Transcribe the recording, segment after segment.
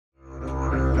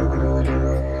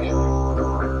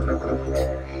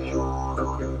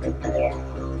Hey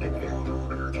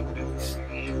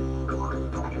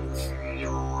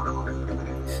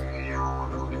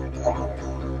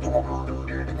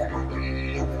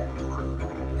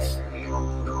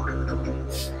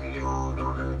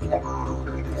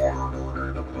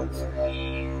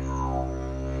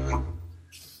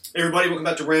everybody, welcome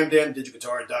back to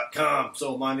ramdamdidgeguitar.com.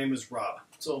 So my name is Rob.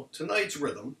 So tonight's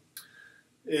rhythm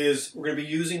is we're going to be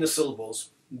using the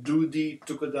syllables do di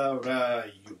tuka da ra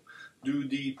you, do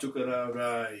di tuka da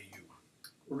ra you.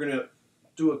 We're going to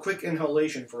do a quick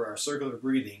inhalation for our circular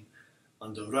breathing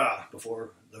on the ra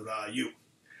before the ra you.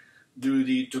 Do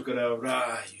di tuka da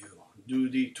ra you, do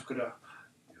di tuka da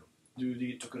you, do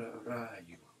di tuka da ra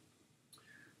you.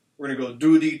 We're going to go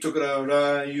do di tuka da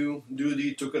ra you, do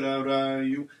di tuka da ra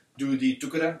you. Do di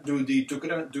tukada, do di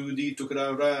tukada, do di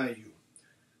tukada ra you.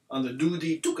 On the do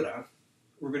di tukada,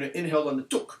 we're going to inhale on the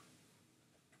tuk.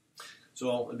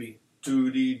 So it'll be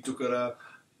do di tukada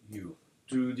you,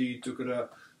 do di tukada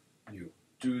you,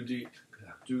 do di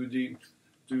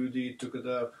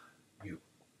tukada you.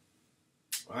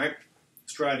 All right,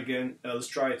 let's try it again. Let's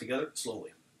try it together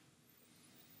slowly.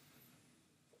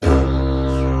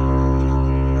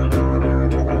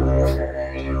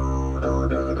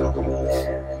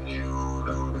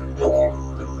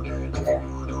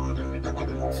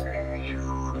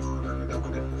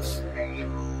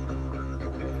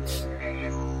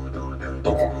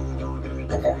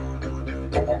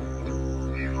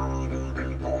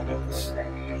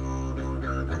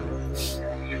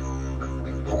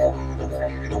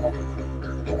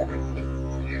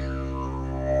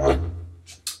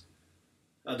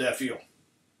 How'd that feel? If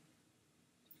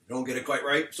you don't get it quite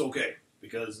right, it's okay,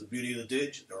 because the beauty of the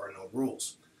Didge, there are no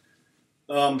rules.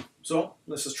 So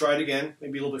let's just try it again,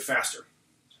 maybe a little bit faster.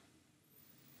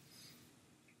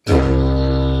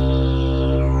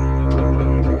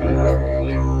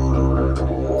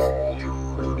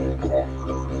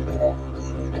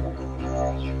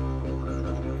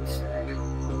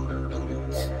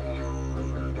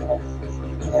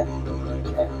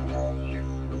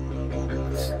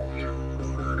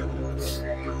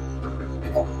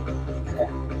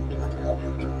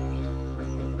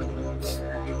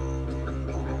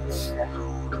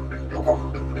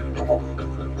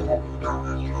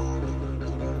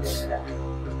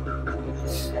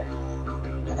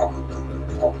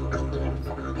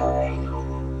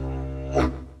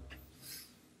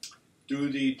 Do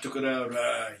di tuka da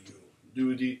ra you,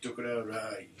 do di tuka da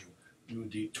ra you, do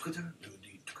di tuka da, do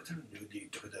di tuka da, do di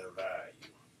tuka da ra you.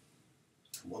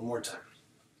 One more time.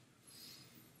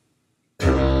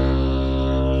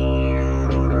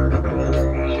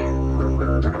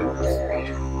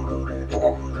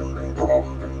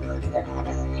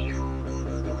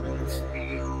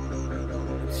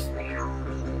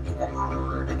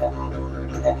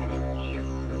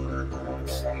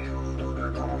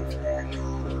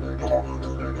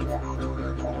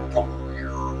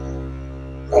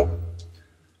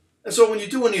 And so when you're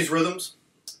doing these rhythms,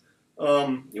 you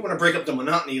want to break up the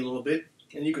monotony a little bit,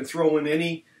 and you can throw in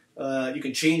any, you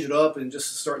can change it up and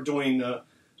just start doing,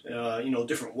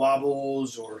 different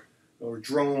wobbles or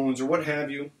drones or what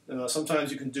have you.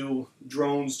 Sometimes you can do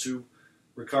drones to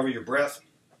recover your breath.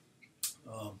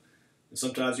 And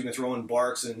sometimes you can throw in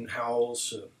barks and howls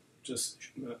to just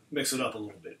mix it up a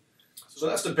little bit. So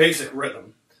that's the basic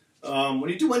rhythm. When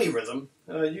you do any rhythm,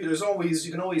 you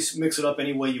can always mix it up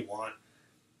any way you want.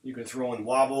 You can throw in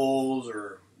wobbles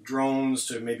or drones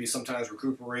to maybe sometimes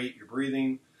recuperate your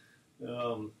breathing.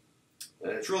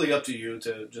 It's really up to you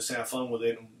to just have fun with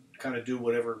it and kind of do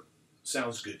whatever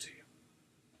sounds good to you.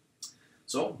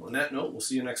 So on that note, we'll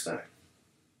see you next time.